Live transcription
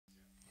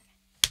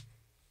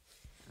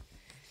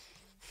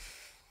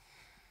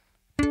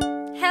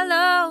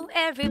Hello,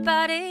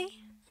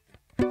 everybody.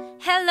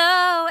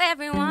 Hello,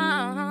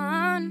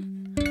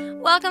 everyone.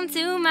 Welcome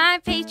to my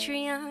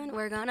Patreon.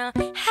 We're gonna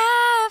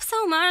have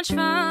so much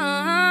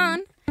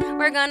fun.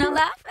 We're gonna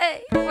laugh,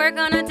 hey, we're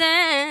gonna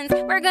dance,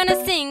 we're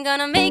gonna sing,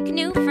 gonna make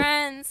new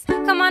friends.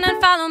 Come on and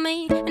follow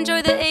me,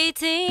 enjoy the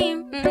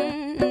A-Team.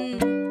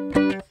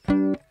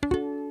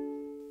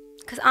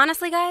 Because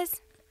honestly,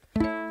 guys,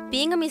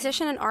 being a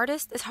musician and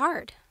artist is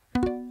hard.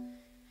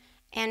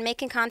 And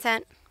making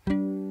content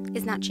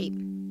is not cheap.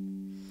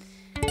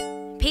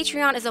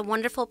 Patreon is a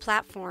wonderful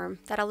platform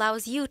that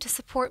allows you to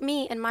support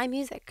me and my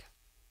music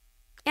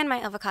and my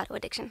avocado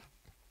addiction.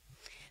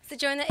 So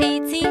join the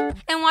A-Team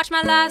and watch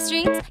my live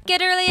streams. Get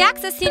early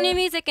access to new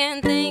music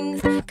and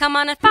things. Come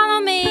on and follow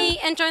me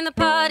and join the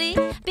party.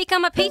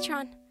 Become a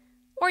patron,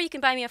 or you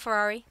can buy me a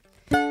Ferrari.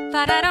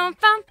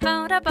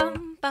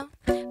 Ba-da-dum-bum-ba-da-bum-bum.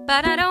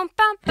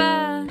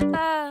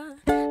 Ba-da-dum-bum-ba.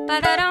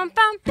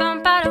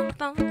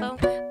 Ba-da-dum-bum-bum-ba-dum-bum-bum.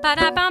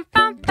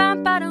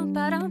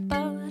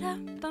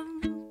 Ba-da-bum-bum-bum-ba-dum-ba-dum-bum.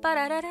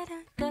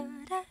 Ba-da-da-da-da-da-da-da.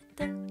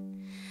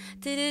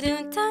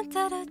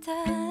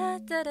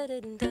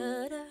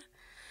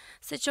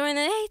 So join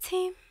the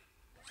A-Team.